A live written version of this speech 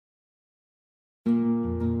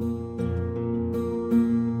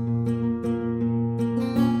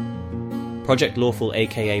Project Lawful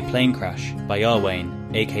aka Planecrash by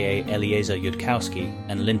Yarwain aka Eliezer Yudkowsky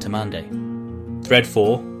and Lintamande. Thread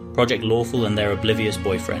 4, Project Lawful and their Oblivious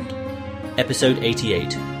boyfriend. Episode 88.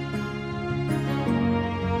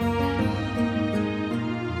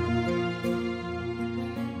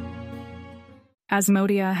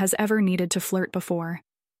 Asmodia has ever needed to flirt before.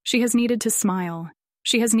 She has needed to smile.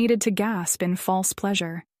 She has needed to gasp in false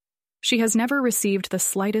pleasure. She has never received the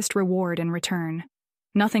slightest reward in return.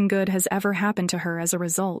 Nothing good has ever happened to her as a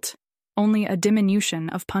result, only a diminution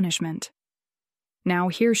of punishment. Now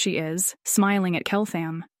here she is, smiling at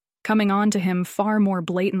Keltham, coming on to him far more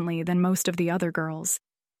blatantly than most of the other girls.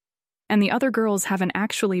 And the other girls haven't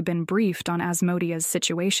actually been briefed on Asmodia's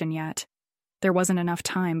situation yet. There wasn't enough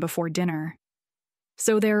time before dinner.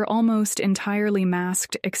 So their almost entirely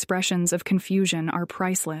masked expressions of confusion are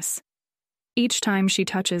priceless. Each time she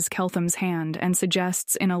touches Keltham's hand and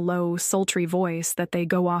suggests in a low, sultry voice that they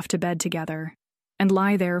go off to bed together and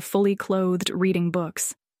lie there fully clothed reading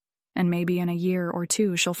books, and maybe in a year or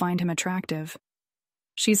two she'll find him attractive.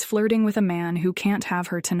 She's flirting with a man who can't have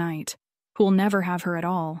her tonight, who'll never have her at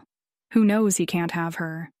all, who knows he can't have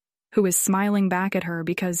her, who is smiling back at her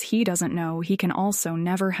because he doesn't know he can also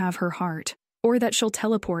never have her heart, or that she'll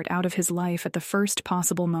teleport out of his life at the first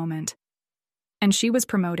possible moment. And she was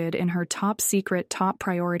promoted in her top-secret,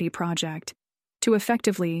 top-priority project to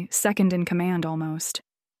effectively second-in-command almost,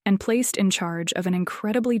 and placed in charge of an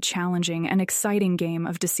incredibly challenging and exciting game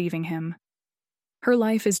of deceiving him. Her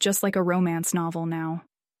life is just like a romance novel now.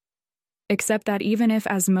 Except that even if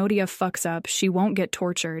Asmodia fucks up, she won't get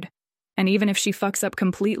tortured, and even if she fucks up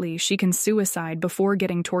completely, she can suicide before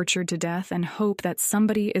getting tortured to death and hope that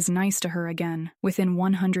somebody is nice to her again within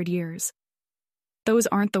 100 years. Those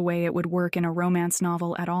aren't the way it would work in a romance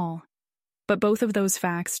novel at all. But both of those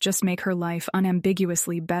facts just make her life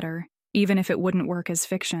unambiguously better, even if it wouldn't work as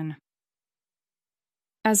fiction.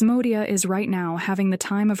 Asmodia is right now having the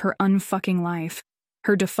time of her unfucking life,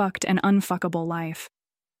 her defucked and unfuckable life.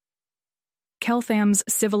 Keltham's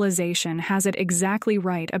civilization has it exactly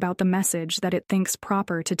right about the message that it thinks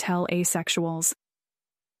proper to tell asexuals.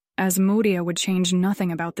 Asmodia would change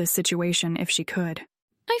nothing about this situation if she could.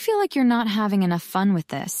 I feel like you're not having enough fun with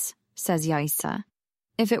this, says Yaisa.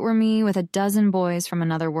 If it were me with a dozen boys from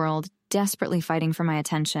another world desperately fighting for my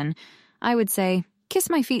attention, I would say, kiss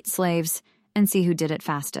my feet, slaves, and see who did it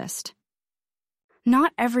fastest.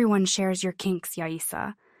 Not everyone shares your kinks,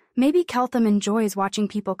 Yaisa. Maybe Keltham enjoys watching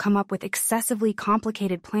people come up with excessively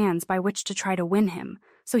complicated plans by which to try to win him,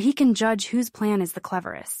 so he can judge whose plan is the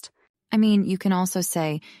cleverest. I mean, you can also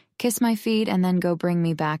say, kiss my feet and then go bring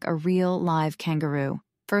me back a real live kangaroo.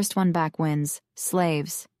 First one back wins.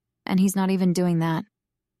 Slaves. And he's not even doing that.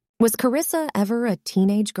 Was Carissa ever a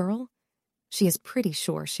teenage girl? She is pretty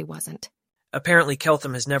sure she wasn't. Apparently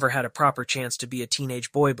Keltham has never had a proper chance to be a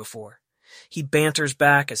teenage boy before. He banters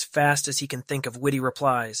back as fast as he can think of witty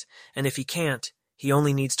replies, and if he can't, he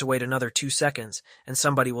only needs to wait another 2 seconds, and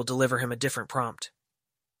somebody will deliver him a different prompt.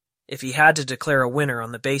 If he had to declare a winner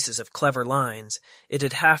on the basis of clever lines,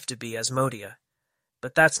 it'd have to be Asmodia.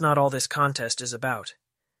 But that's not all this contest is about.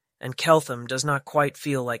 And Keltham does not quite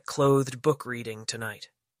feel like clothed book reading tonight.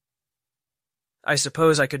 I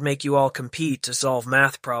suppose I could make you all compete to solve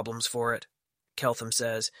math problems for it, Keltham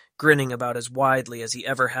says, grinning about as widely as he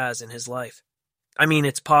ever has in his life. I mean,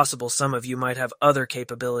 it's possible some of you might have other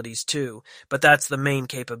capabilities too, but that's the main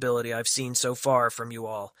capability I've seen so far from you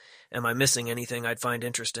all. Am I missing anything I'd find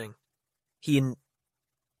interesting? He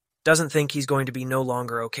doesn't think he's going to be no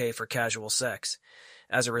longer okay for casual sex,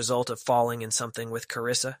 as a result of falling in something with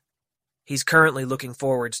Carissa. He's currently looking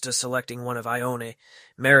forwards to selecting one of Ione,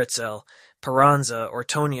 Meritzel, Peranza, or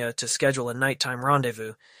Tonia to schedule a nighttime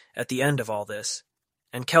rendezvous at the end of all this,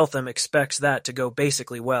 and Keltham expects that to go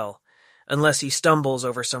basically well, unless he stumbles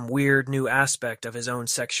over some weird new aspect of his own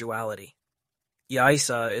sexuality.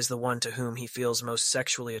 Yaisa is the one to whom he feels most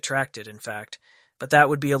sexually attracted, in fact, but that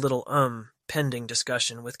would be a little pending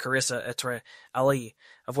discussion with Carissa Etre Ali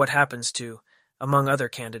of what happens to, among other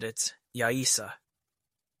candidates, Yaisa.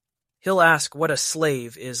 He'll ask what a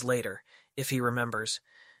slave is later, if he remembers.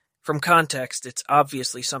 From context, it's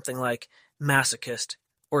obviously something like masochist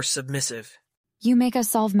or submissive. You make us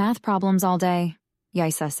solve math problems all day,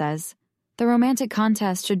 Yaisa says. The romantic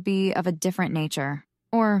contest should be of a different nature.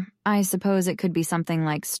 Or, I suppose it could be something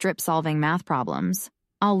like strip-solving math problems.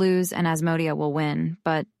 I'll lose and Asmodia will win,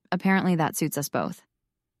 but apparently that suits us both.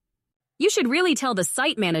 You should really tell the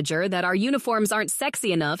site manager that our uniforms aren't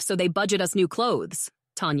sexy enough so they budget us new clothes,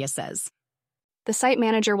 Tanya says. The site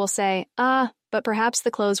manager will say, but perhaps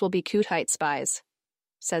the clothes will be Kutite spies,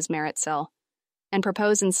 says Meritzel, and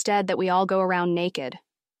propose instead that we all go around naked.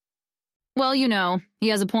 Well, you know, he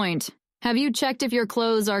has a point. Have you checked if your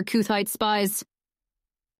clothes are Kuthite spies?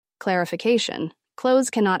 Clarification. Clothes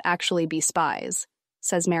cannot actually be spies,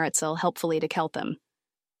 says Meritzel helpfully to Keltham.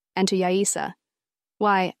 And to Yaisa.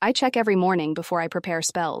 Why, I check every morning before I prepare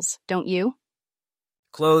spells, don't you?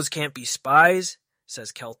 Clothes can't be spies,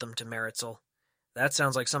 says Keltham to Meritzel. That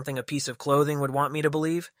sounds like something a piece of clothing would want me to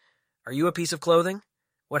believe. Are you a piece of clothing?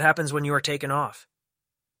 What happens when you are taken off?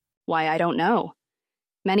 Why, I don't know.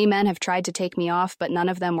 Many men have tried to take me off, but none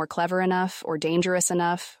of them were clever enough, or dangerous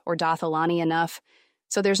enough, or Dothalani enough,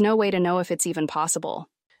 so there's no way to know if it's even possible.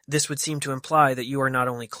 This would seem to imply that you are not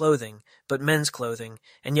only clothing, but men's clothing,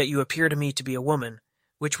 and yet you appear to me to be a woman,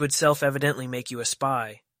 which would self-evidently make you a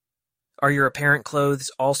spy. Are your apparent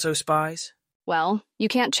clothes also spies? Well, you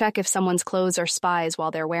can't check if someone's clothes are spies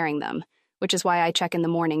while they're wearing them, which is why I check in the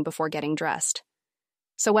morning before getting dressed.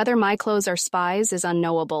 So whether my clothes are spies is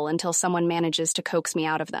unknowable until someone manages to coax me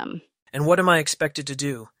out of them. And what am I expected to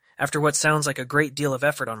do, after what sounds like a great deal of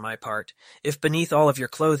effort on my part, if beneath all of your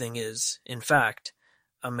clothing is, in fact,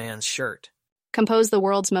 a man's shirt? Compose the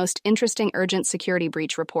world's most interesting urgent security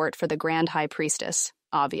breach report for the Grand High Priestess,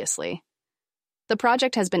 obviously. The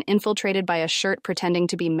project has been infiltrated by a shirt pretending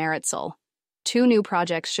to be Meritzel. 2 new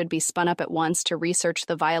projects should be spun up at once to research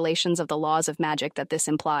the violations of the laws of magic that this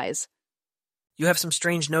implies. You have some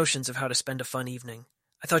strange notions of how to spend a fun evening.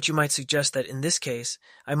 I thought you might suggest that in this case,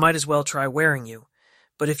 I might as well try wearing you.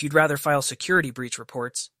 But if you'd rather file security breach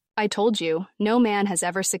reports... I told you, no man has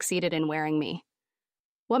ever succeeded in wearing me.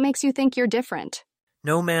 What makes you think you're different?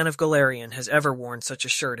 No man of Golarion has ever worn such a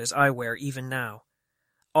shirt as I wear even now.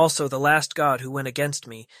 Also, the last god who went against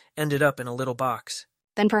me ended up in a little box.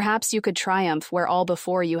 Then perhaps you could triumph where all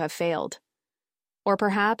before you have failed. Or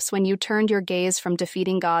perhaps when you turned your gaze from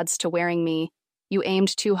defeating gods to wearing me, you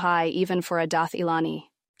aimed too high even for a Dath Ilani.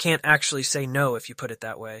 Can't actually say no if you put it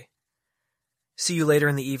that way. See you later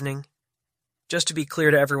in the evening. Just to be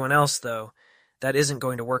clear to everyone else, though, that isn't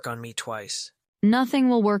going to work on me twice. Nothing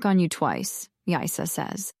will work on you twice, Yaisa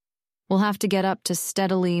says. We'll have to get up to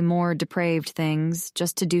steadily more depraved things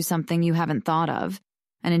just to do something you haven't thought of.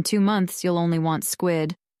 And in 2 months you'll only want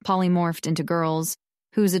squid, polymorphed into girls,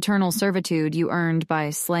 whose eternal servitude you earned by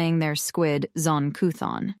slaying their squid, Zon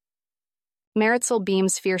Kuthon. Meritzel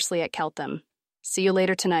beams fiercely at Keltham. See you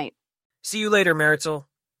later tonight. See you later, Meritzel.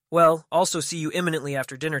 Well, also see you imminently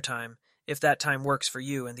after dinner time, if that time works for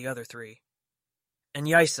you and the other 3. And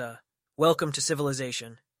Yaisa, welcome to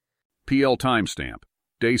civilization. PL timestamp,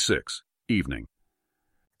 day 6, evening.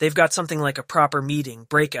 They've got something like a proper meeting,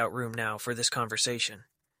 breakout room now for this conversation.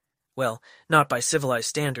 Well, not by civilized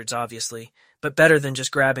standards, obviously, but better than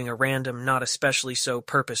just grabbing a random, not especially so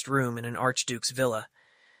purposed room in an archduke's villa.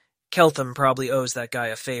 Keltham probably owes that guy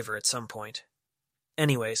a favor at some point.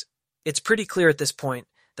 Anyways, it's pretty clear at this point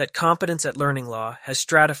that competence at learning law has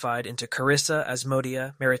stratified into Carissa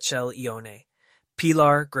Asmodia Merichel Ione,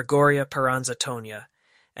 Pilar Gregoria Peranza Tonia,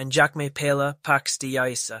 and Jacme Pela Pax de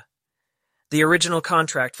Yaisa. The original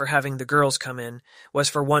contract for having the girls come in was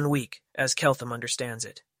for 1 week, as Keltham understands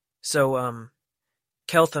it. So,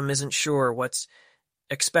 Keltham isn't sure what's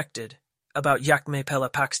expected about Jacme Pela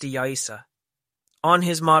Pax de Yaisa. On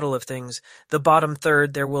his model of things, the bottom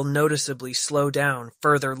third there will noticeably slow down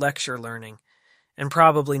further lecture learning, and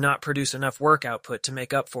probably not produce enough work output to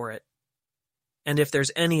make up for it. And if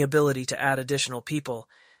there's any ability to add additional people,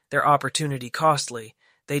 their opportunity costly,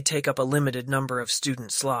 they'd take up a limited number of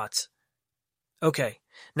student slots. Okay,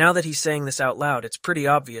 now that he's saying this out loud, it's pretty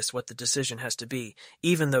obvious what the decision has to be,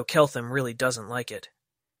 even though Keltham really doesn't like it.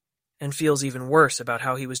 And feels even worse about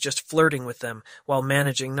how he was just flirting with them while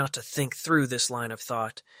managing not to think through this line of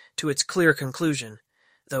thought to its clear conclusion,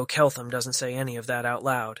 though Keltham doesn't say any of that out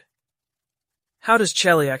loud. How does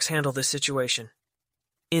Cheliax handle this situation?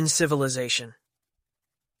 In civilization.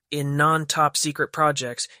 In non-top secret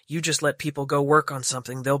projects, you just let people go work on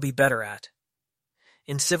something they'll be better at.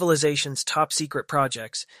 In civilization's top secret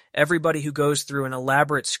projects, everybody who goes through an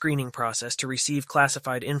elaborate screening process to receive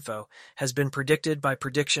classified info has been predicted by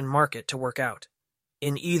prediction market to work out.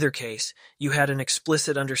 In either case, you had an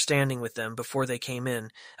explicit understanding with them before they came in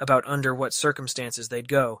about under what circumstances they'd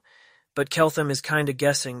go, but Keltham is kinda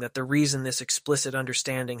guessing that the reason this explicit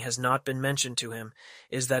understanding has not been mentioned to him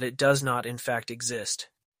is that it does not in fact exist.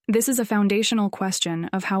 This is a foundational question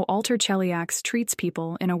of how Alter Cheliax treats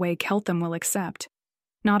people in a way Keltham will accept,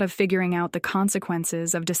 not of figuring out the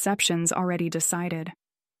consequences of deceptions already decided.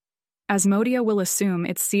 Asmodia will assume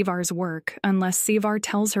it's Sivar's work unless Sivar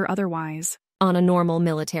tells her otherwise. On a normal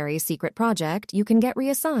military secret project, you can get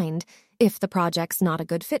reassigned if the project's not a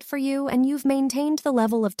good fit for you and you've maintained the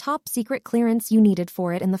level of top secret clearance you needed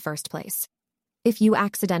for it in the first place. If you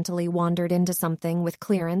accidentally wandered into something with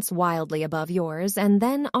clearance wildly above yours and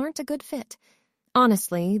then aren't a good fit.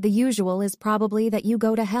 Honestly, the usual is probably that you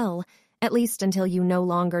go to hell, at least until you no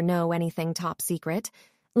longer know anything top secret.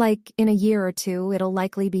 Like, in a year or two, it'll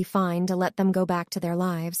likely be fine to let them go back to their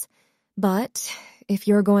lives. But if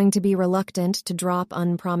you're going to be reluctant to drop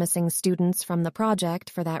unpromising students from the project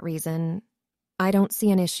for that reason, I don't see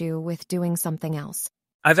an issue with doing something else.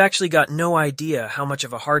 I've actually got no idea how much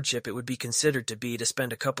of a hardship it would be considered to be to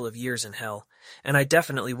spend a couple of years in hell, and I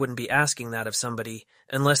definitely wouldn't be asking that of somebody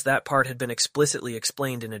unless that part had been explicitly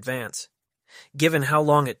explained in advance. Given how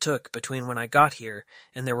long it took between when I got here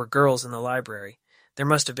and there were girls in the library, there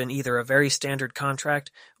must have been either a very standard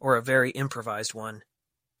contract or a very improvised one.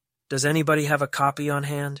 Does anybody have a copy on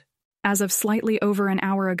hand? As of slightly over an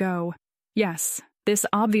hour ago, yes. This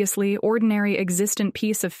obviously ordinary existent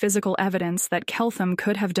piece of physical evidence that Keltham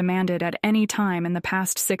could have demanded at any time in the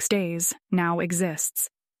past 6 days now exists,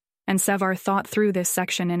 and Sevar thought through this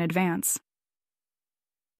section in advance.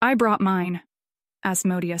 I brought mine,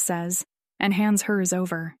 Asmodia says, and hands hers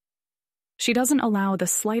over. She doesn't allow the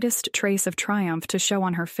slightest trace of triumph to show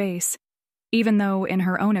on her face, even though, in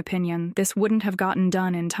her own opinion, this wouldn't have gotten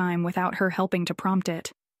done in time without her helping to prompt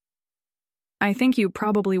it. I think you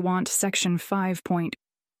probably want Section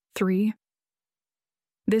 5.3.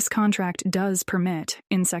 This contract does permit,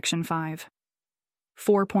 in Section 5,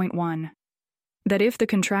 4.1, that if the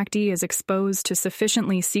contractee is exposed to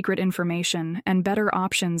sufficiently secret information and better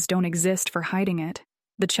options don't exist for hiding it,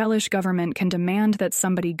 the Chelish government can demand that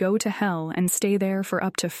somebody go to hell and stay there for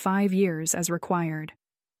up to 5 years as required.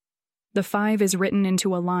 The 5 is written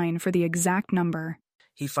into a line for the exact number.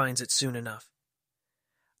 He finds it soon enough.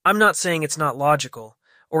 I'm not saying it's not logical,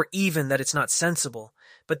 or even that it's not sensible,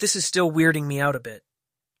 but this is still weirding me out a bit.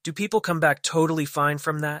 Do people come back totally fine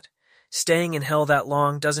from that? Staying in hell that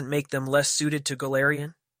long doesn't make them less suited to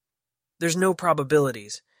Golarion? There's no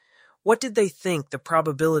probabilities. What did they think the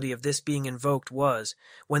probability of this being invoked was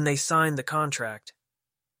when they signed the contract?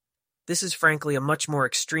 This is frankly a much more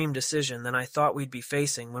extreme decision than I thought we'd be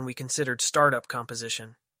facing when we considered startup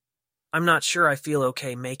composition. I'm not sure I feel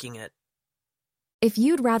okay making it. If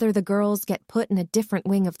you'd rather the girls get put in a different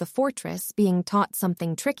wing of the fortress being taught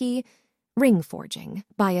something tricky, ring forging,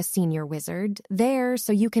 by a senior wizard, there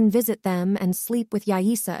so you can visit them and sleep with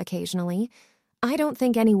Yaisa occasionally, I don't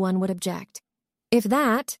think anyone would object. If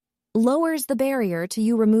that lowers the barrier to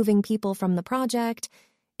you removing people from the project,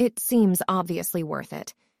 it seems obviously worth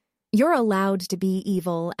it. You're allowed to be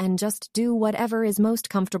evil and just do whatever is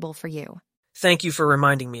most comfortable for you. Thank you for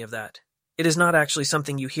reminding me of that. It is not actually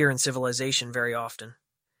something you hear in civilization very often.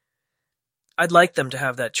 I'd like them to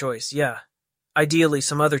have that choice, yeah. Ideally,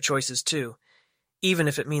 some other choices too, even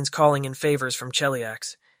if it means calling in favors from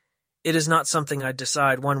Cheliax. It is not something I'd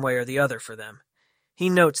decide one way or the other for them. He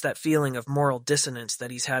notes that feeling of moral dissonance that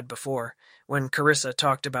he's had before, when Carissa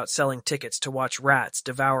talked about selling tickets to watch rats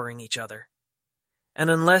devouring each other. And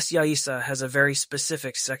unless Yaisa has a very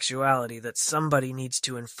specific sexuality that somebody needs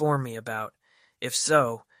to inform me about, if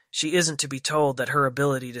so, she isn't to be told that her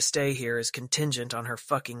ability to stay here is contingent on her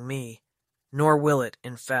fucking me. Nor will it,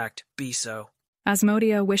 in fact, be so.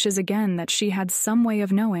 Asmodia wishes again that she had some way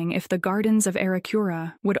of knowing if the Gardens of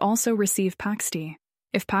Ericura would also receive Paxti,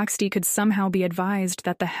 if Paxti could somehow be advised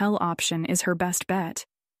that the Hell option is her best bet.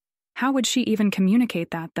 How would she even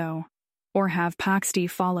communicate that, though? Or have Paxti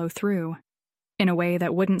follow through? In a way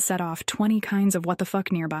that wouldn't set off 20 kinds of what the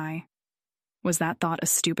fuck nearby. Was that thought a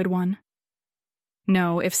stupid one?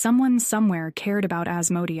 No, if someone somewhere cared about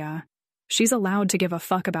Asmodia, she's allowed to give a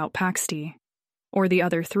fuck about Paxti. Or the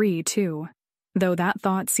other 3, too, though that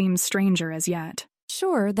thought seems stranger as yet.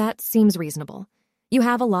 Sure, that seems reasonable. You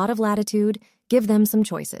have a lot of latitude, give them some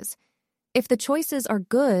choices. If the choices are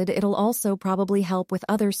good, it'll also probably help with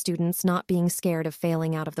other students not being scared of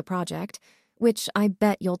failing out of the project, which I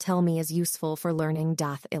bet you'll tell me is useful for learning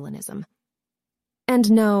Dath Ilinism.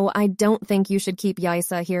 And no, I don't think you should keep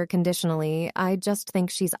Yaisa here conditionally. I just think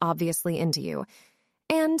she's obviously into you.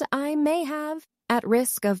 And I may have, at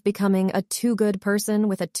risk of becoming a too-good person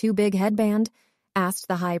with a too-big headband, asked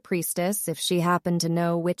the High Priestess if she happened to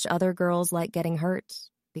know which other girls like getting hurt,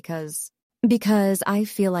 because I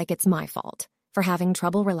feel like it's my fault for having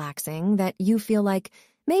trouble relaxing, that you feel like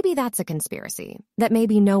maybe that's a conspiracy, that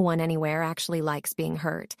maybe no one anywhere actually likes being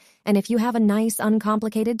hurt, and if you have a nice,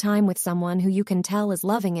 uncomplicated time with someone who you can tell is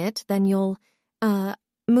loving it, then you'll,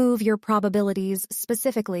 move your probabilities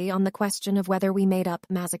specifically on the question of whether we made up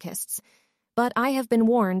masochists. But I have been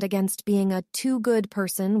warned against being a too-good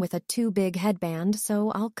person with a too-big headband,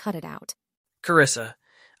 so I'll cut it out. Carissa,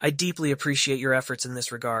 I deeply appreciate your efforts in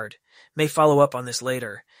this regard, may follow up on this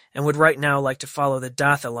later, and would right now like to follow the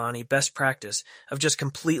Dathilani best practice of just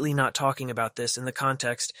completely not talking about this in the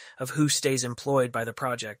context of who stays employed by the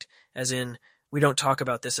project, as in, we don't talk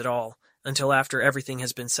about this at all until after everything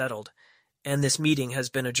has been settled, and this meeting has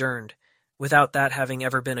been adjourned, without that having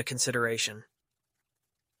ever been a consideration.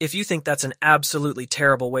 If you think that's an absolutely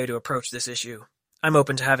terrible way to approach this issue, I'm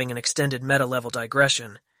open to having an extended meta-level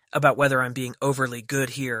digression about whether I'm being overly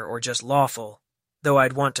good here or just lawful, though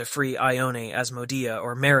I'd want to free Ione, Asmodea,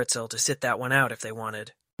 or Meritzel to sit that one out if they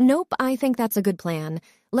wanted. Nope, I think that's a good plan.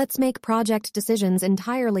 Let's make project decisions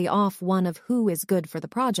entirely off one of who is good for the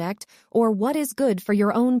project, or what is good for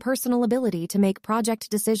your own personal ability to make project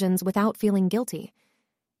decisions without feeling guilty.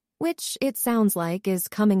 Which, it sounds like, is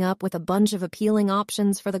coming up with a bunch of appealing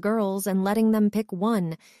options for the girls and letting them pick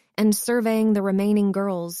one, and surveying the remaining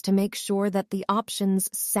girls to make sure that the options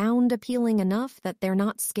sound appealing enough that they're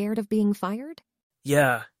not scared of being fired?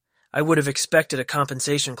 Yeah, I would have expected a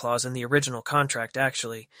compensation clause in the original contract,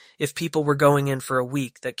 actually, if people were going in for a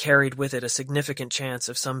week that carried with it a significant chance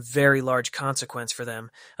of some very large consequence for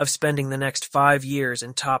them of spending the next 5 years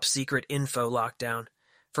in top-secret info lockdown,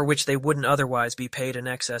 for which they wouldn't otherwise be paid an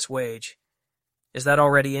excess wage. Is that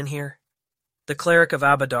already in here? The Cleric of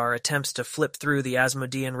Abadar attempts to flip through the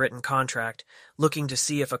Asmodean written contract, looking to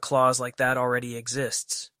see if a clause like that already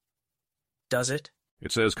exists. Does it?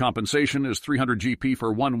 It says compensation is 300 GP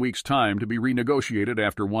for 1 week's time to be renegotiated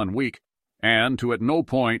after 1 week, and to at no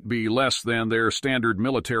point be less than their standard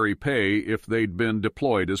military pay if they'd been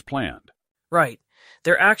deployed as planned. Right.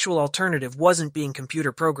 Their actual alternative wasn't being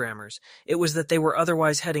computer programmers. It was that they were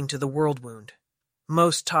otherwise heading to the World Wound.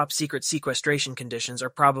 Most top-secret sequestration conditions are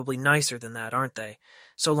probably nicer than that, aren't they?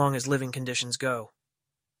 So long as living conditions go.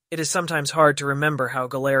 It is sometimes hard to remember how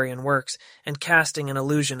Galarian works, and casting an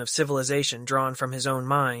illusion of civilization drawn from his own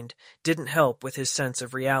mind didn't help with his sense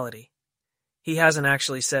of reality. He hasn't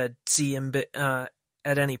actually said "see him" at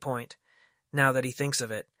any point, now that he thinks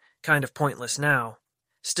of it. Kind of pointless now.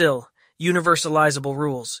 Still, universalizable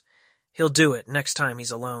rules. He'll do it next time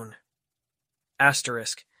he's alone.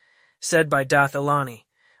 Asterisk. Said by Dathilani,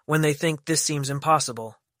 when they think this seems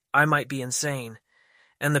impossible, I might be insane,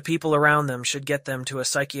 and the people around them should get them to a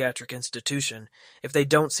psychiatric institution if they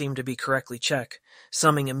don't seem to be correctly checked,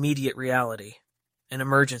 summing immediate reality. An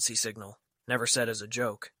emergency signal, never said as a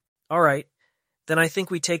joke. All right, then I think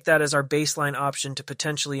we take that as our baseline option to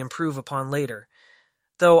potentially improve upon later,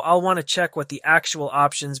 though I'll want to check what the actual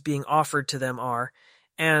options being offered to them are,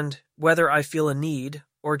 and whether I feel a need,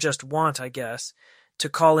 or just want, I guess, to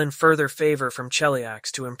call in further favor from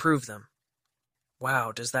Cheliax to improve them.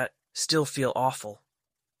 Wow, does that still feel awful?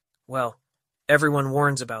 Well, everyone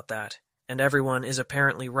warns about that, and everyone is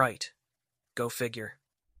apparently right. Go figure.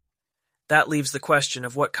 That leaves the question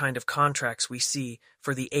of what kind of contracts we see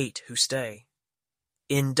for the 8 who stay.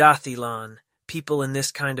 In Dathilan, people in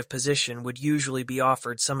this kind of position would usually be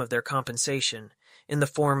offered some of their compensation in the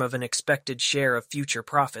form of an expected share of future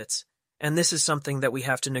profits, and this is something that we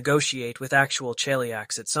have to negotiate with actual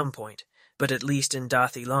Cheliax at some point, but at least in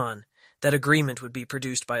Dathilan, that agreement would be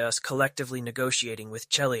produced by us collectively negotiating with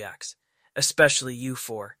Cheliax, especially you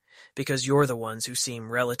four, because you're the ones who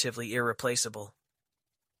seem relatively irreplaceable.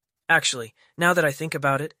 Actually, now that I think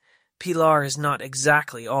about it, Pilar is not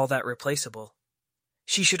exactly all that replaceable.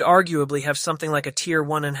 She should arguably have something like a Tier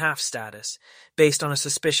 1.5 status, based on a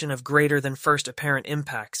suspicion of greater than first apparent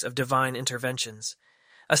impacts of divine interventions.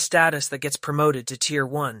 A status that gets promoted to Tier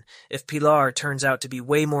 1 if Pilar turns out to be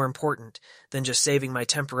way more important than just saving my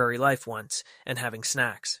temporary life once and having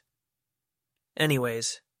snacks.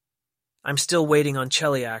 Anyways, I'm still waiting on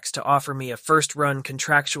Cheliax to offer me a first-run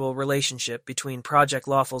contractual relationship between Project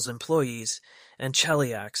Lawful's employees and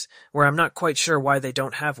Cheliax, where I'm not quite sure why they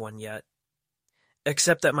don't have one yet.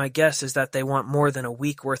 Except that my guess is that they want more than a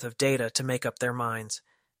week worth of data to make up their minds.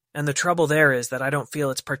 And the trouble there is that I don't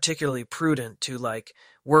feel it's particularly prudent to,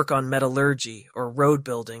 work on metallurgy or road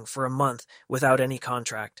building for a month without any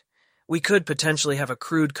contract. We could potentially have a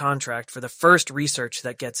crude contract for the first research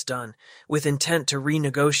that gets done, with intent to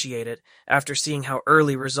renegotiate it after seeing how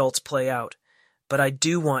early results play out. But I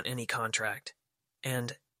do want any contract.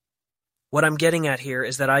 And what I'm getting at here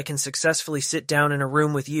is that I can successfully sit down in a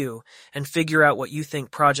room with you and figure out what you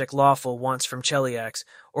think Project Lawful wants from Cheliax,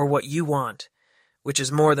 or what you want, which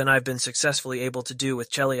is more than I've been successfully able to do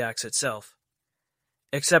with Cheliax itself.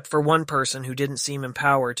 Except for one person who didn't seem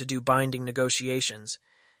empowered to do binding negotiations,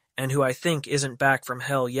 and who I think isn't back from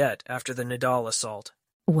hell yet after the Nidal assault.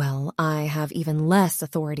 Well, I have even less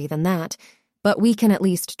authority than that, but we can at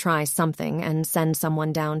least try something and send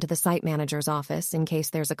someone down to the site manager's office in case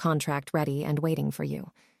there's a contract ready and waiting for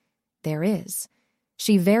you. there is.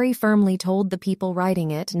 She very firmly told the people writing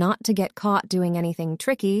it not to get caught doing anything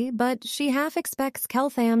tricky, but she half expects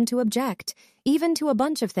Keltham to object, even to a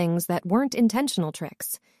bunch of things that weren't intentional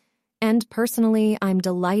tricks. And personally, I'm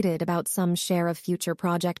delighted about some share of future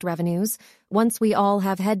project revenues. Once we all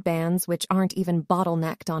have headbands which aren't even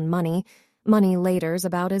bottlenecked on money, money later's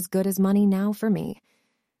about as good as money now for me.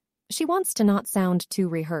 She wants to not sound too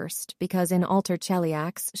rehearsed, because in Alter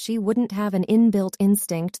Cheliax, she wouldn't have an inbuilt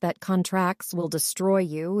instinct that contracts will destroy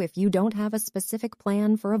you if you don't have a specific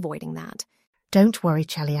plan for avoiding that. Don't worry,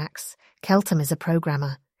 Cheliax. Keltham is a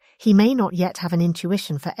programmer. He may not yet have an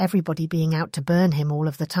intuition for everybody being out to burn him all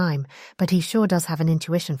of the time, but he sure does have an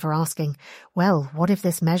intuition for asking, well, what if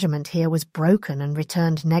this measurement here was broken and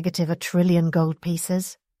returned negative 1 trillion gold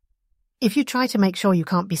pieces? If you try to make sure you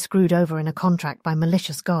can't be screwed over in a contract by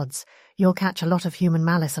malicious gods, you'll catch a lot of human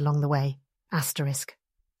malice along the way. Asterisk.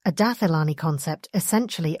 A Dathilani concept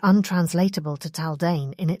essentially untranslatable to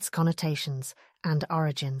Taldane in its connotations and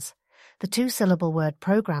origins. The 2-syllable word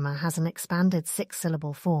programmer has an expanded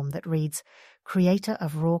 6-syllable form that reads creator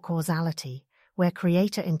of raw causality, where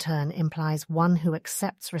creator in turn implies one who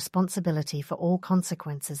accepts responsibility for all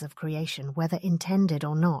consequences of creation, whether intended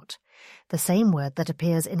or not. The same word that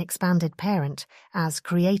appears in expanded parent as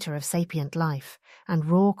creator of sapient life, and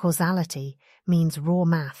raw causality means raw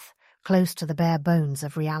math, close to the bare bones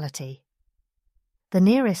of reality. The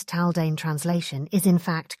nearest Taldane translation is in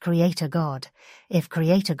fact creator god, if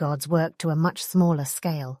creator gods work to a much smaller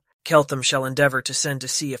scale. Keltham shall endeavor to send to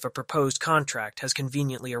see if a proposed contract has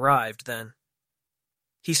conveniently arrived, then.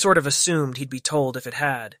 He sort of assumed he'd be told if it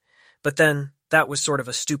had, but then that was sort of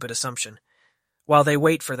a stupid assumption. While they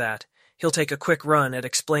wait for that, he'll take a quick run at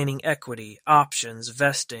explaining equity, options,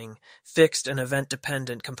 vesting, fixed and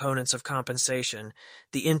event-dependent components of compensation,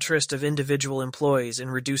 the interest of individual employees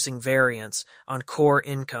in reducing variance on core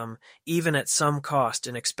income, even at some cost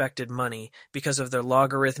in expected money because of their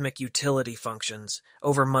logarithmic utility functions,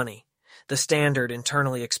 over money, the standard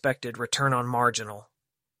internally expected return on marginal.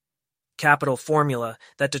 Capital formula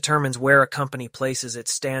that determines where a company places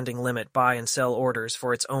its standing limit buy and sell orders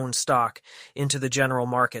for its own stock into the general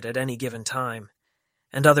market at any given time.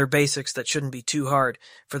 And other basics that shouldn't be too hard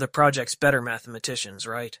for the project's better mathematicians,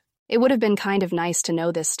 right? It would have been kind of nice to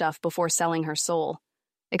know this stuff before selling her soul.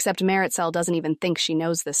 Except Maritzel doesn't even think she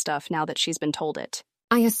knows this stuff now that she's been told it.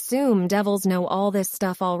 I assume devils know all this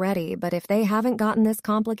stuff already, but if they haven't gotten this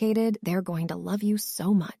complicated, they're going to love you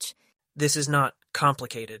so much. This is not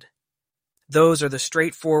complicated. Those are the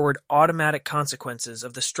straightforward, automatic consequences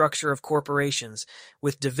of the structure of corporations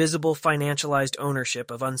with divisible financialized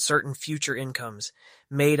ownership of uncertain future incomes,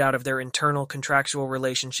 made out of their internal contractual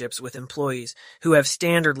relationships with employees who have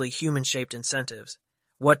standardly human-shaped incentives.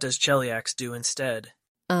 What does Cheliax do instead?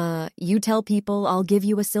 You tell people I'll give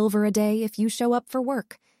you a silver a day if you show up for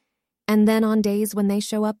work. And then on days when they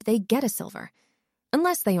show up, they get a silver.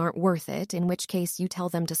 Unless they aren't worth it, in which case you tell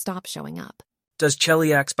them to stop showing up. Does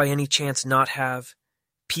Cheliax by any chance not have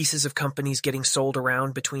pieces of companies getting sold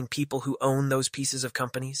around between people who own those pieces of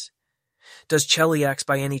companies? Does Cheliax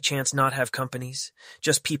by any chance not have companies,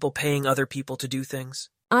 just people paying other people to do things?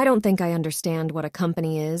 I don't think I understand what a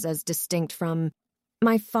company is as distinct from,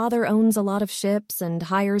 my father owns a lot of ships and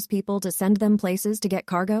hires people to send them places to get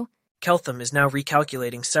cargo. Keltham is now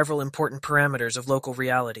recalculating several important parameters of local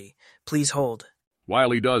reality. Please hold. While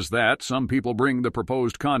he does that, some people bring the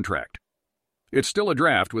proposed contract. It's still a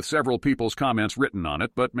draft with several people's comments written on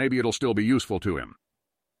it, but maybe it'll still be useful to him.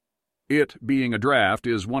 It being a draft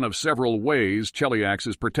is one of several ways Cheliax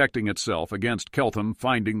is protecting itself against Keltham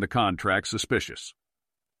finding the contract suspicious.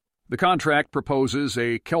 The contract proposes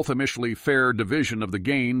a Kelthamishly fair division of the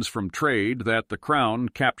gains from trade that the Crown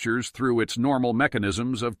captures through its normal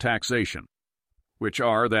mechanisms of taxation, which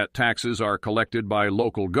are that taxes are collected by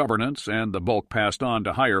local governance and the bulk passed on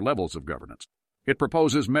to higher levels of governance. It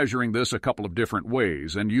proposes measuring this a couple of different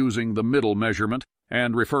ways and using the middle measurement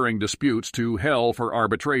and referring disputes to hell for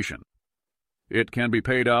arbitration. It can be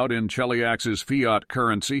paid out in Cheliax's fiat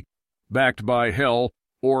currency, backed by hell,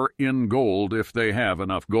 or in gold if they have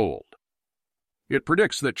enough gold. It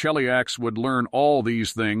predicts that Cheliax would learn all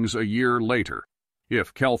these things a year later,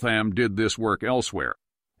 if Keltham did this work elsewhere,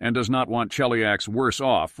 and does not want Cheliax worse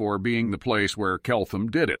off for being the place where Keltham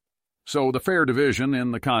did it. So the fair division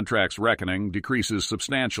in the contract's reckoning decreases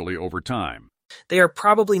substantially over time. They are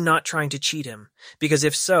probably not trying to cheat him, because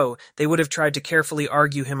if so, they would have tried to carefully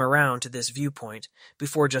argue him around to this viewpoint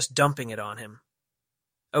before just dumping it on him.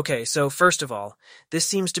 Okay, so first of all, this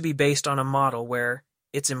seems to be based on a model where,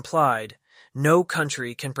 it's implied, no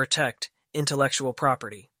country can protect intellectual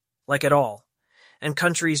property, like at all, and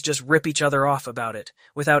countries just rip each other off about it,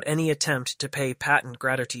 without any attempt to pay patent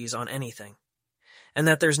gratuities on anything. And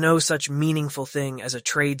that there's no such meaningful thing as a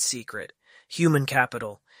trade secret, human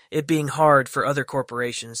capital, it being hard for other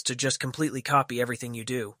corporations to just completely copy everything you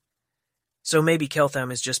do. So maybe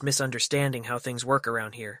Keltham is just misunderstanding how things work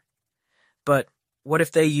around here. But what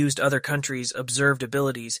if they used other countries' observed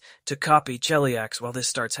abilities to copy Cheliax while this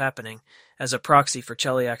starts happening, as a proxy for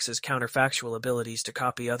Cheliax's counterfactual abilities to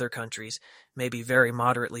copy other countries, maybe very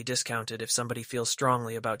moderately discounted if somebody feels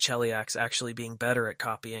strongly about Cheliax actually being better at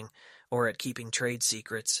copying or at keeping trade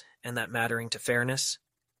secrets, and that mattering to fairness?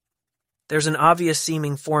 There's an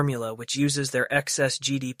obvious-seeming formula which uses their excess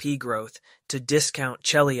GDP growth to discount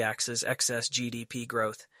Cheliax's excess GDP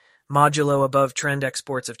growth, modulo above-trend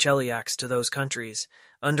exports of Cheliax to those countries,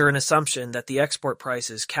 under an assumption that the export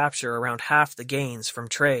prices capture around half the gains from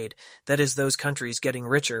trade, that is, those countries getting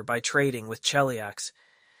richer by trading with Cheliax.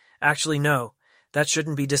 Actually, no, that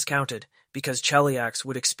shouldn't be discounted, because Cheliax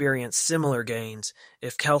would experience similar gains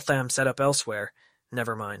if Keltham set up elsewhere.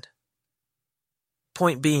 Never mind.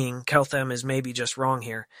 Point being, Keltham is maybe just wrong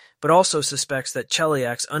here, but also suspects that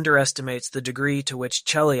Cheliax underestimates the degree to which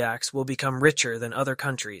Cheliax will become richer than other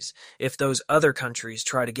countries if those other countries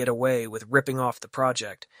try to get away with ripping off the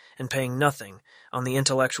project and paying nothing on the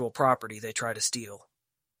intellectual property they try to steal.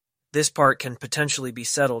 This part can potentially be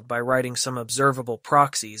settled by writing some observable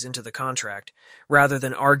proxies into the contract, rather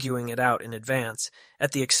than arguing it out in advance,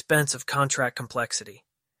 at the expense of contract complexity.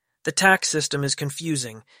 The tax system is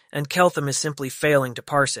confusing, and Keltham is simply failing to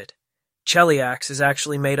parse it. Cheliax is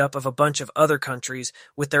actually made up of a bunch of other countries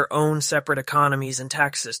with their own separate economies and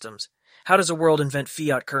tax systems. How does a world invent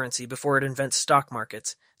fiat currency before it invents stock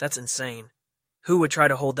markets? That's insane. Who would try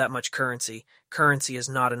to hold that much currency? Currency is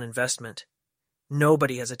not an investment.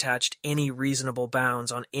 Nobody has attached any reasonable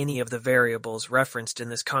bounds on any of the variables referenced in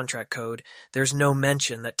this contract code. There's no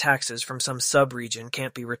mention that taxes from some sub-region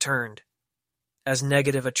can't be returned as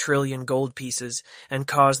negative 1 trillion gold pieces and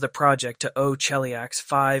cause the project to owe Cheliax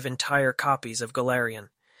 5 entire copies of Galarian.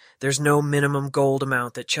 There's no minimum gold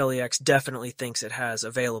amount that Cheliax definitely thinks it has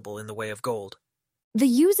available in the way of gold. The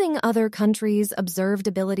using other countries' observed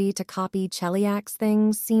ability to copy Cheliax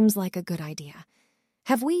thing seems like a good idea.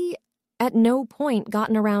 Have we, at no point,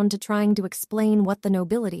 gotten around to trying to explain what the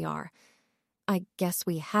nobility are? I guess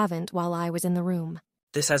we haven't while I was in the room.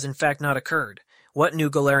 This has in fact not occurred. What new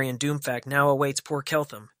Galarian doom fact now awaits poor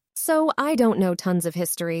Keltham? So I don't know tons of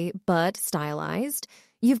history, but stylized.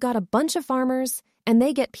 You've got a bunch of farmers, and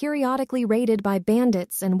they get periodically raided by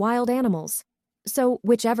bandits and wild animals. So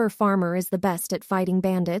whichever farmer is the best at fighting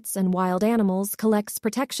bandits and wild animals collects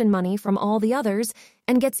protection money from all the others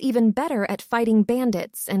and gets even better at fighting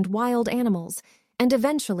bandits and wild animals. And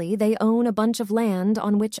eventually they own a bunch of land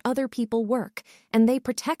on which other people work, and they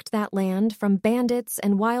protect that land from bandits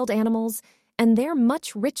and wild animals, and they're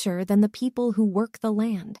much richer than the people who work the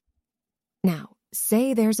land. Now,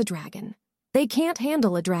 say there's a dragon. They can't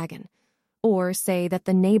handle a dragon. Or say that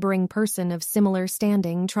the neighboring person of similar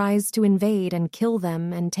standing tries to invade and kill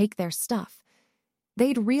them and take their stuff.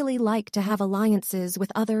 They'd really like to have alliances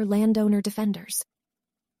with other landowner defenders.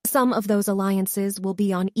 Some of those alliances will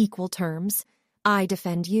be on equal terms. I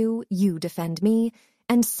defend you, you defend me,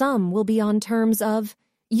 and some will be on terms of,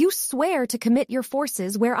 you swear to commit your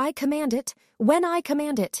forces where I command it, when I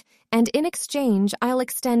command it, and in exchange I'll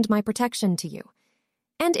extend my protection to you.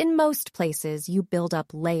 And in most places you build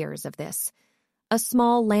up layers of this. A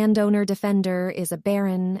small landowner defender is a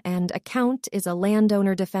baron, and a count is a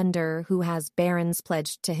landowner defender who has barons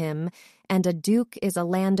pledged to him, and a duke is a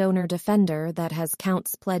landowner defender that has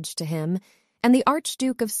counts pledged to him, and the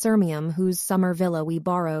Archduke of Sirmium, whose summer villa we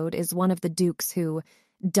borrowed, is one of the dukes who...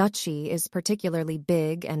 Duchy is particularly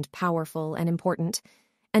big and powerful and important,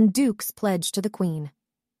 and dukes pledge to the queen.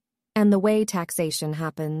 And the way taxation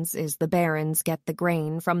happens is the barons get the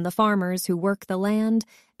grain from the farmers who work the land,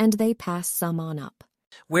 and they pass some on up.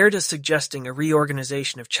 Where does suggesting a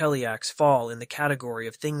reorganization of Cheliax fall in the category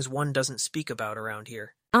of things one doesn't speak about around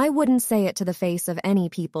here? I wouldn't say it to the face of any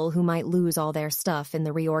people who might lose all their stuff in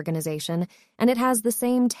the reorganization, and it has the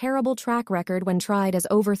same terrible track record when tried as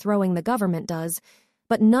overthrowing the government does.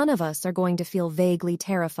 But none of us are going to feel vaguely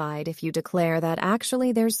terrified if you declare that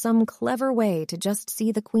actually there's some clever way to just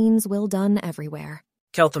see the Queen's will done everywhere.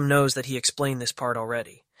 Keltham knows that he explained this part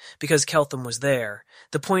already. Because Keltham was there,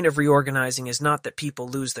 the point of reorganizing is not that people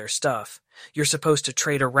lose their stuff. You're supposed to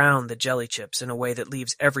trade around the jelly chips in a way that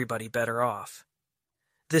leaves everybody better off.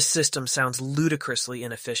 This system sounds ludicrously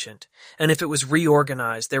inefficient, and if it was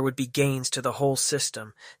reorganized, there would be gains to the whole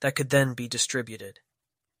system that could then be distributed.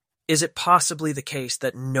 Is it possibly the case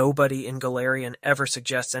that nobody in Galarian ever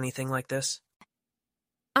suggests anything like this?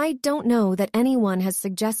 I don't know that anyone has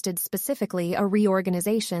suggested specifically a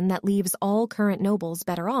reorganization that leaves all current nobles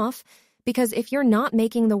better off, because if you're not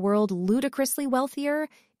making the world ludicrously wealthier,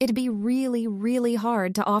 it'd be really, really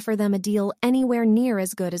hard to offer them a deal anywhere near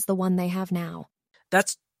as good as the one they have now.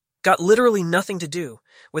 That's got literally nothing to do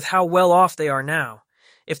with how well off they are now.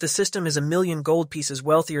 If the system is 1,000,000 gold pieces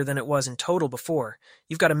wealthier than it was in total before,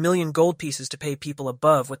 you've got 1,000,000 gold pieces to pay people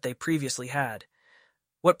above what they previously had.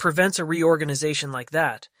 What prevents a reorganization like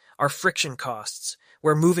that are friction costs,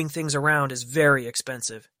 where moving things around is very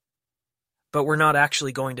expensive. But we're not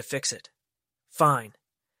actually going to fix it. Fine.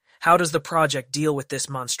 How does the project deal with this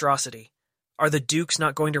monstrosity? Are the dukes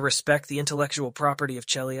not going to respect the intellectual property of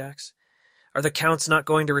Cheliax? Are the counts not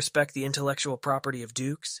going to respect the intellectual property of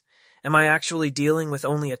dukes? Am I actually dealing with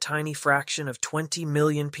only a tiny fraction of 20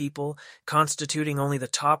 million people, constituting only the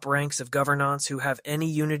top ranks of governance who have any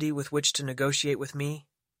unity with which to negotiate with me?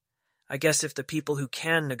 I guess if the people who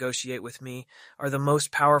can negotiate with me are the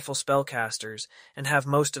most powerful spellcasters and have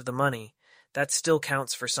most of the money, that still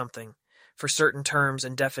counts for something, for certain terms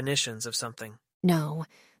and definitions of something. No,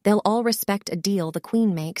 they'll all respect a deal the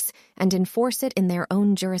Queen makes and enforce it in their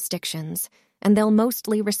own jurisdictions, and they'll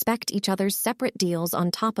mostly respect each other's separate deals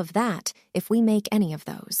on top of that if we make any of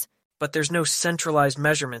those. But there's no centralized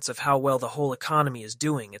measurements of how well the whole economy is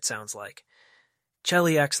doing, it sounds like.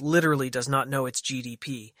 Cheliax literally does not know its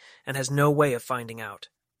GDP and has no way of finding out.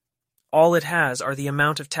 All it has are the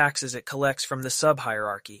amount of taxes it collects from the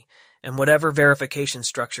sub-hierarchy, and whatever verification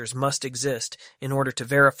structures must exist in order to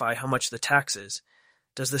verify how much the tax is.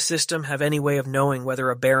 Does the system have any way of knowing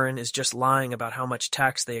whether a baron is just lying about how much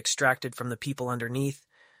tax they extracted from the people underneath,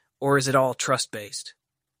 or is it all trust-based?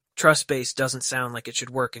 Trust-based doesn't sound like it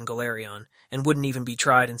should work in Galarion, and wouldn't even be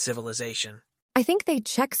tried in Civilization. I think they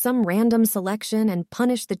check some random selection and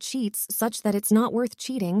punish the cheats such that it's not worth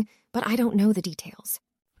cheating, but I don't know the details.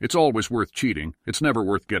 It's always worth cheating. It's never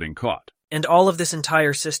worth getting caught. And all of this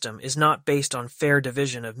entire system is not based on fair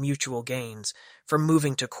division of mutual gains from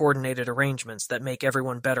moving to coordinated arrangements that make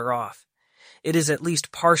everyone better off. It is at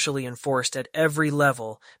least partially enforced at every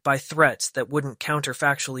level by threats that wouldn't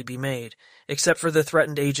counterfactually be made, except for the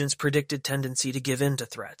threatened agent's predicted tendency to give in to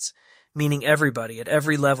threats, meaning everybody at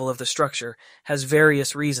every level of the structure has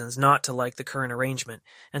various reasons not to like the current arrangement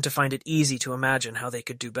and to find it easy to imagine how they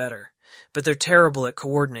could do better. But they're terrible at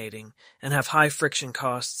coordinating and have high friction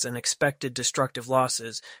costs and expected destructive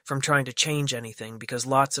losses from trying to change anything because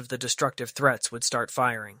lots of the destructive threats would start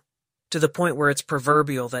firing. To the point where it's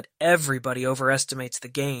proverbial that everybody overestimates the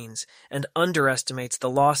gains and underestimates the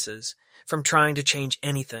losses from trying to change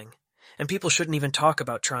anything. And people shouldn't even talk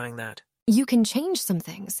about trying that. You can change some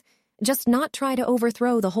things. Just not try to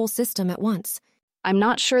overthrow the whole system at once. I'm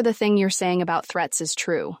not sure the thing you're saying about threats is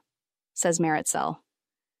true, says Meritzel.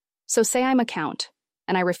 So say I'm a count,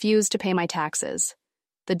 and I refuse to pay my taxes.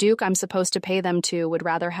 The duke I'm supposed to pay them to would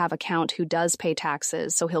rather have a count who does pay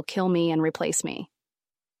taxes, so he'll kill me and replace me.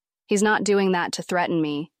 He's not doing that to threaten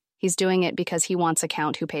me. He's doing it because he wants a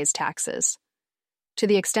count who pays taxes. To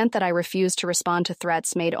the extent that I refuse to respond to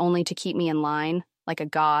threats made only to keep me in line, like a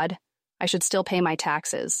god, I should still pay my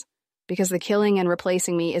taxes. Because the killing and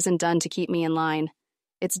replacing me isn't done to keep me in line.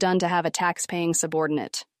 It's done to have a tax-paying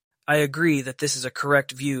subordinate. I agree that this is a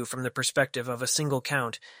correct view from the perspective of a single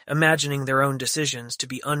count, imagining their own decisions to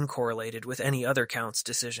be uncorrelated with any other count's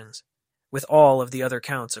decisions. With all of the other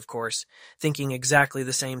counts, of course, thinking exactly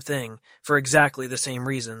the same thing, for exactly the same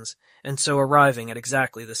reasons, and so arriving at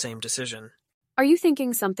exactly the same decision. Are you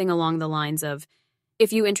thinking something along the lines of,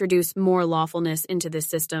 if you introduce more lawfulness into this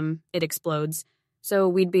system, it explodes, so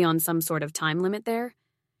we'd be on some sort of time limit there?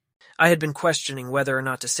 I had been questioning whether or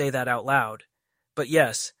not to say that out loud, but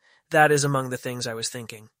yes, that is among the things I was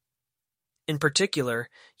thinking. In particular,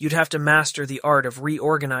 you'd have to master the art of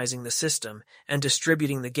reorganizing the system and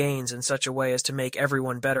distributing the gains in such a way as to make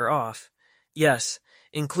everyone better off. Yes,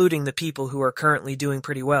 including the people who are currently doing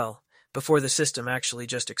pretty well, before the system actually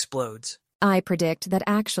just explodes. I predict that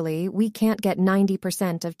actually we can't get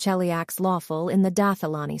 90% of Cheliax lawful in the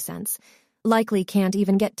Dathalani sense. Likely can't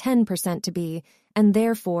even get 10% to be, and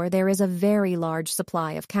therefore there is a very large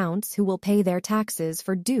supply of counts who will pay their taxes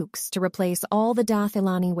for dukes to replace all the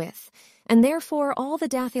Dathilani with, and therefore all the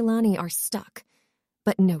Dathilani are stuck.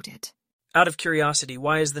 But noted. Out of curiosity,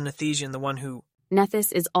 why is the Nethesian the one who...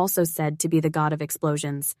 Nethys is also said to be the god of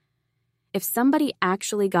explosions. If somebody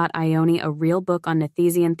actually got Ione a real book on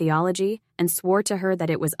Nethesian theology and swore to her that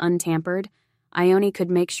it was untampered, Ione could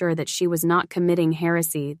make sure that she was not committing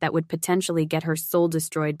heresy that would potentially get her soul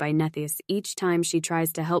destroyed by Nethys each time she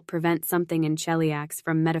tries to help prevent something in Cheliax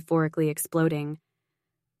from metaphorically exploding.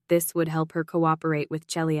 This would help her cooperate with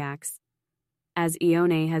Cheliax. as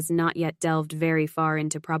Ione has not yet delved very far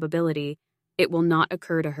into probability, it will not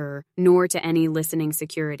occur to her, nor to any listening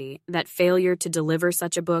security, that failure to deliver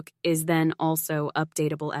such a book is then also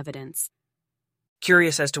updatable evidence.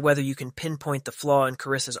 Curious as to whether you can pinpoint the flaw in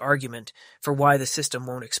Carissa's argument for why the system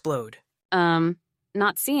won't explode.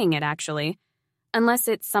 Not seeing it, actually. Unless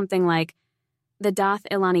it's something like, the Dath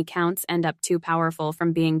Ilani counts end up too powerful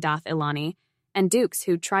from being Dath Ilani, and dukes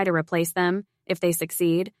who try to replace them, if they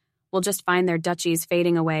succeed, will just find their duchies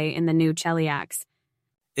fading away in the new Cheliax.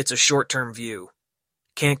 It's a short-term view.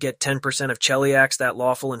 Can't get 10% of Cheliax that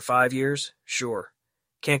lawful in 5 years? Sure.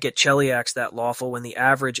 Can't get Cheliax that lawful when the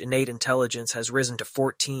average innate intelligence has risen to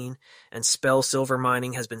 14 and spell silver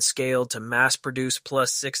mining has been scaled to mass-produce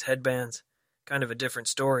 +6 headbands? Kind of a different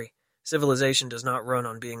story. Civilization does not run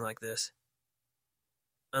on being like this.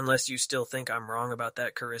 Unless you still think I'm wrong about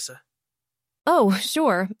that, Carissa. Oh,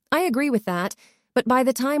 sure. I agree with that. But by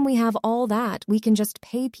the time we have all that, we can just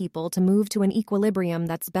pay people to move to an equilibrium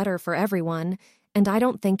that's better for everyone, and I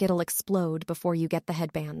don't think it'll explode before you get the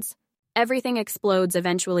headbands. Everything explodes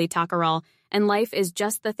eventually, Takarol, and life is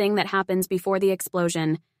just the thing that happens before the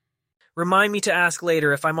explosion. Remind me to ask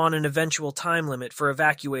later if I'm on an eventual time limit for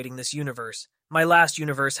evacuating this universe. My last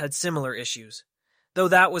universe had similar issues, though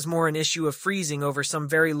that was more an issue of freezing over some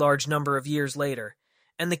very large number of years later,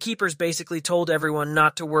 and the Keepers basically told everyone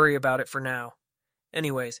not to worry about it for now.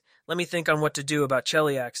 Anyways, let me think on what to do about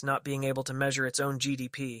Cheliax not being able to measure its own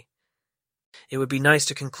GDP. It would be nice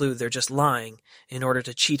to conclude they're just lying in order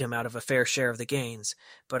to cheat him out of a fair share of the gains,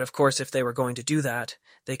 but of course if they were going to do that,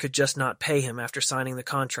 they could just not pay him after signing the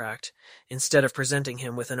contract, instead of presenting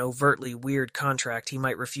him with an overtly weird contract he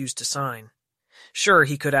might refuse to sign. Sure,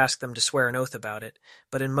 he could ask them to swear an oath about it,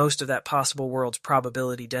 but in most of that possible world's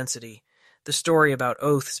probability density, the story about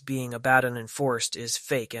oaths being Abaddon enforced is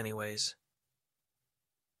fake anyways.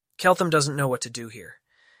 Keltham doesn't know what to do here.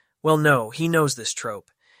 Well, no, he knows this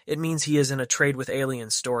trope. It means he is in a trade with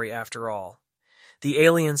aliens story after all. The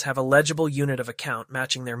aliens have a legible unit of account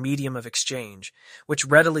matching their medium of exchange, which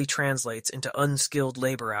readily translates into unskilled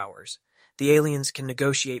labor hours. The aliens can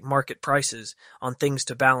negotiate market prices on things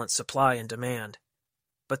to balance supply and demand.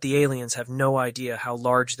 But the aliens have no idea how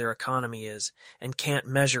large their economy is and can't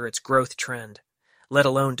measure its growth trend, let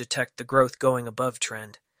alone detect the growth going above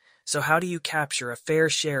trend. So how do you capture a fair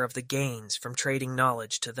share of the gains from trading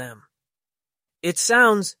knowledge to them? It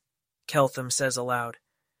sounds, Keltham says aloud,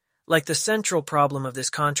 like the central problem of this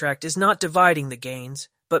contract is not dividing the gains,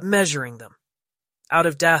 but measuring them. Out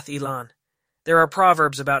of Dath Ilan, there are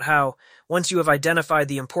proverbs about how, once you have identified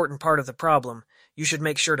the important part of the problem, you should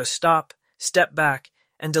make sure to stop, step back,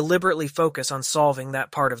 and deliberately focus on solving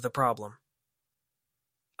that part of the problem.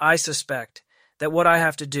 I suspect that what I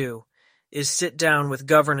have to do is sit down with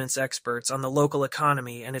governance experts on the local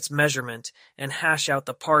economy and its measurement and hash out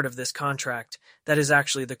the part of this contract that is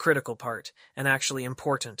actually the critical part and actually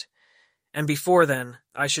important. And before then,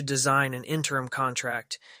 I should design an interim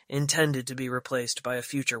contract intended to be replaced by a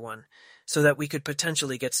future one, so that we could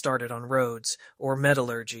potentially get started on roads, or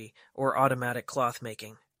metallurgy, or automatic cloth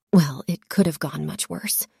making. Well, it could have gone much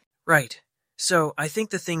worse. Right. So, I think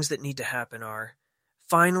the things that need to happen are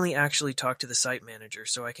finally actually talk to the site manager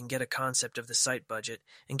so I can get a concept of the site budget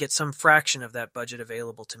and get some fraction of that budget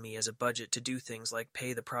available to me as a budget to do things like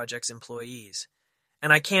pay the project's employees.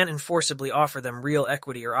 And I can't enforceably offer them real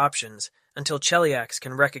equity or options until Cheliax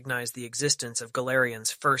can recognize the existence of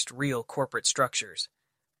Galarian's first real corporate structures.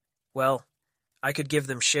 Well, I could give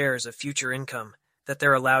them shares of future income that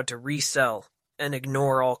they're allowed to resell and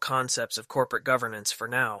ignore all concepts of corporate governance for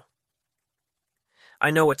now. I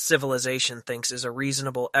know what civilization thinks is a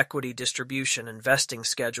reasonable equity distribution and vesting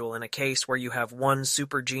schedule in a case where you have one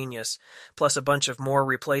super genius plus a bunch of more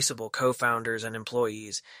replaceable co-founders and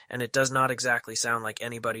employees, and it does not exactly sound like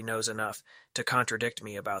anybody knows enough to contradict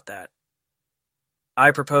me about that. I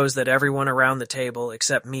propose that everyone around the table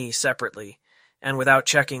except me separately, and without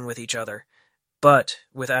checking with each other, but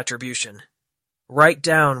with attribution, write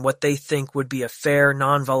down what they think would be a fair,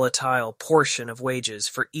 non-volatile portion of wages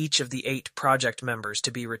for each of the 8 project members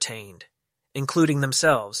to be retained, including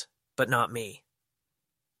themselves, but not me.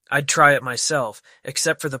 I'd try it myself,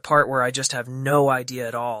 except for the part where I just have no idea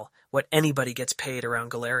at all what anybody gets paid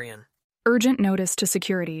around Galarian. Urgent notice to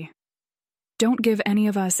security. Don't give any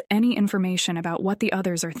of us any information about what the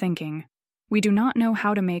others are thinking. We do not know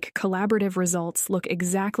how to make collaborative results look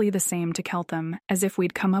exactly the same to Keltham as if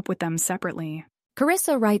we'd come up with them separately.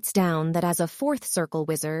 Carissa writes down that as a 4th circle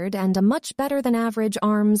wizard and a much better than average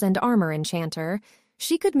arms and armor enchanter,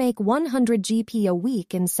 she could make 100 GP a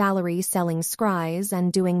week in salary selling scries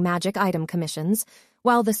and doing magic item commissions,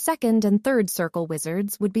 while the second and third circle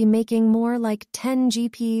wizards would be making more like 10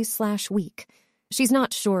 GP/week. She's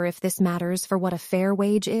not sure if this matters for what a fair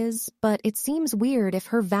wage is, but it seems weird if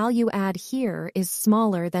her value add here is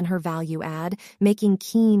smaller than her value add making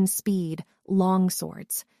keen speed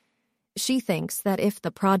longswords. She thinks that if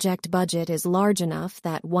the project budget is large enough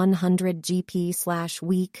that 100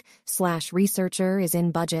 GP/week/researcher is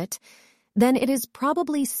in budget, then it is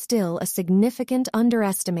probably still a significant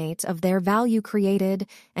underestimate of their value created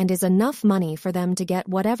and is enough money for them to get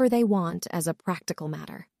whatever they want as a practical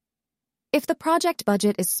matter. If the project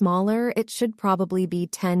budget is smaller, it should probably be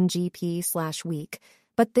 10 GP/week,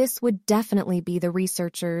 but this would definitely be the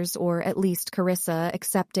researchers, or at least Carissa,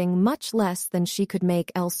 accepting much less than she could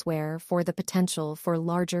make elsewhere for the potential for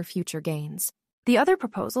larger future gains. The other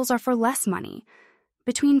proposals are for less money,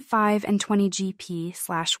 between 5 and 20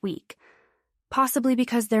 GP/week, possibly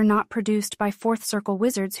because they're not produced by fourth circle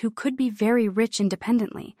wizards who could be very rich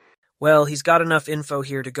independently. Well, he's got enough info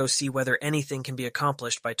here to go see whether anything can be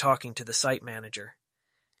accomplished by talking to the site manager.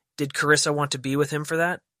 Did Carissa want to be with him for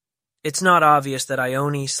that? It's not obvious that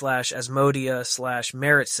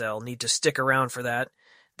Ione/Asmodia/Meritcell need to stick around for that.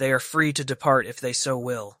 They are free to depart if they so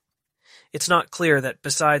will. It's not clear that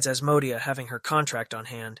besides Asmodia having her contract on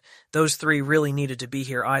hand, those three really needed to be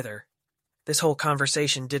here either. This whole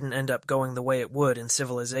conversation didn't end up going the way it would in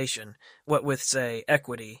Civilization, what with, say,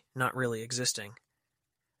 equity not really existing.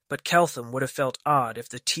 But Keltham would have felt odd if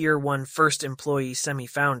the Tier 1 first employee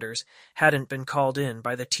semi-founders hadn't been called in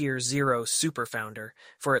by the Tier 0 super-founder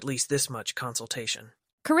for at least this much consultation.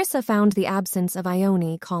 Carissa found the absence of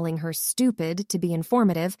Ione calling her stupid to be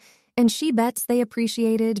informative, and she bets they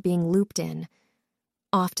appreciated being looped in.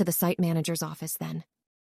 Off to the site manager's office, then.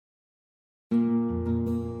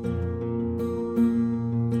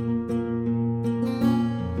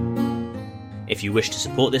 If you wish to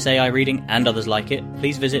support this AI reading and others like it,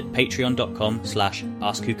 please visit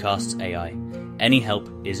patreon.com/AskWhoCastsAI. Any help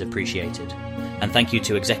is appreciated. And thank you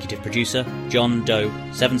to executive producer John Doe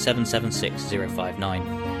 7776059.